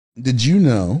Did you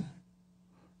know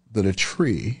that a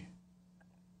tree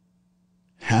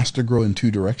has to grow in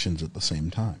two directions at the same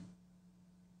time?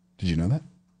 Did you know that?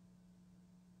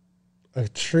 A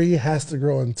tree has to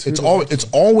grow in two directions. It's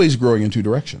always growing in two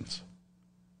directions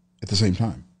at the same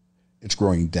time. It's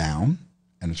growing down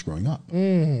and it's growing up.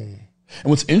 And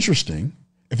what's interesting,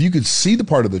 if you could see the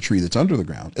part of the tree that's under the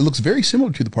ground, it looks very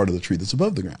similar to the part of the tree that's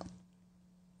above the ground.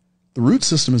 The root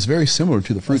system is very similar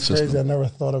to the fruit system. Crazy. I never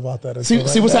thought about that. See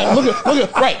what's happening? Look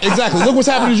at, right, exactly. Look what's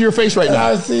happening to your face right now.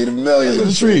 I've seen millions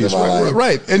of trees.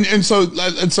 Right. And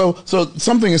so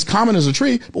something as common as a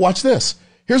tree, but watch this.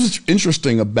 Here's what's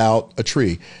interesting about a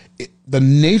tree. The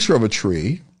nature of a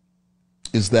tree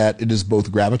is that it is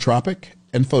both gravitropic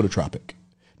and phototropic.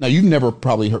 Now, you've never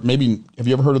probably heard, maybe, have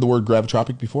you ever heard of the word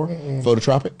gravitropic before?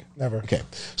 Phototropic? Never. Okay.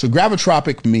 So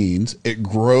gravitropic means it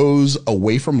grows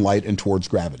away from light and towards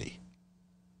gravity.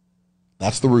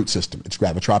 That's the root system. It's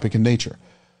gravitropic in nature.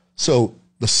 So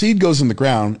the seed goes in the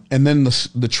ground and then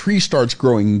the tree starts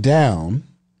growing down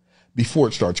before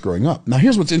it starts growing up. Now,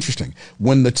 here's what's interesting.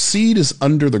 When the seed is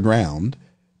under the ground,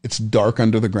 it's dark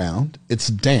under the ground, it's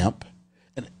damp,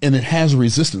 and it has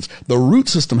resistance. The root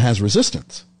system has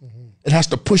resistance. It has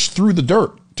to push through the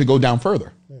dirt to go down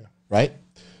further, right?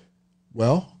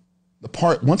 Well,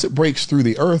 once it breaks through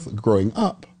the earth growing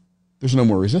up, there's no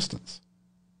more resistance.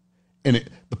 And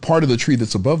the part of the tree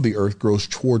that's above the earth grows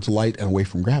towards light and away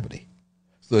from gravity.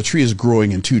 So the tree is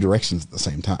growing in two directions at the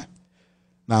same time.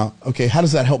 Now, okay, how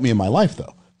does that help me in my life,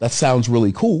 though? That sounds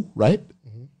really cool, right?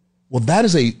 Well, that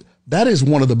is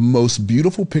one of the most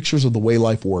beautiful pictures of the way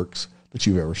life works that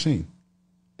you've ever seen,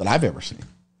 that I've ever seen.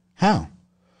 How?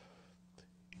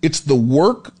 It's the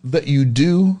work that you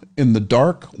do in the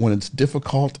dark when it's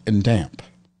difficult and damp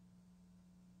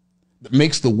that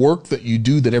makes the work that you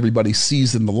do that everybody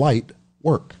sees in the light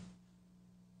work.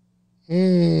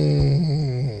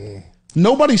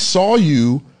 Nobody saw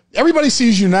you. Everybody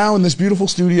sees you now in this beautiful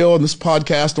studio, on this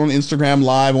podcast, on Instagram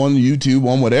Live, on YouTube,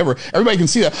 on whatever. Everybody can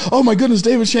see that. Oh my goodness,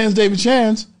 David Shands, David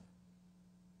Shands.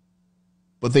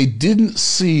 But they didn't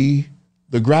see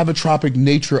the gravitropic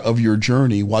nature of your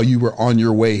journey while you were on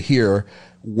your way here,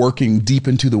 working deep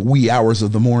into the wee hours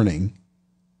of the morning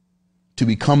to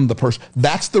become the person.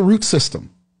 That's the root system.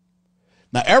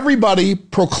 Now, everybody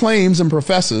proclaims and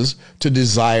professes to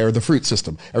desire the fruit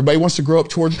system. Everybody wants to grow up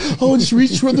towards, oh, just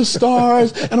reach for the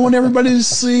stars, and I want everybody to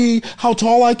see how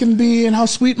tall I can be and how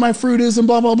sweet my fruit is and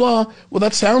blah, blah, blah. Well,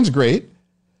 that sounds great.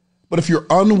 But if you're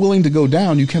unwilling to go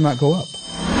down, you cannot go up.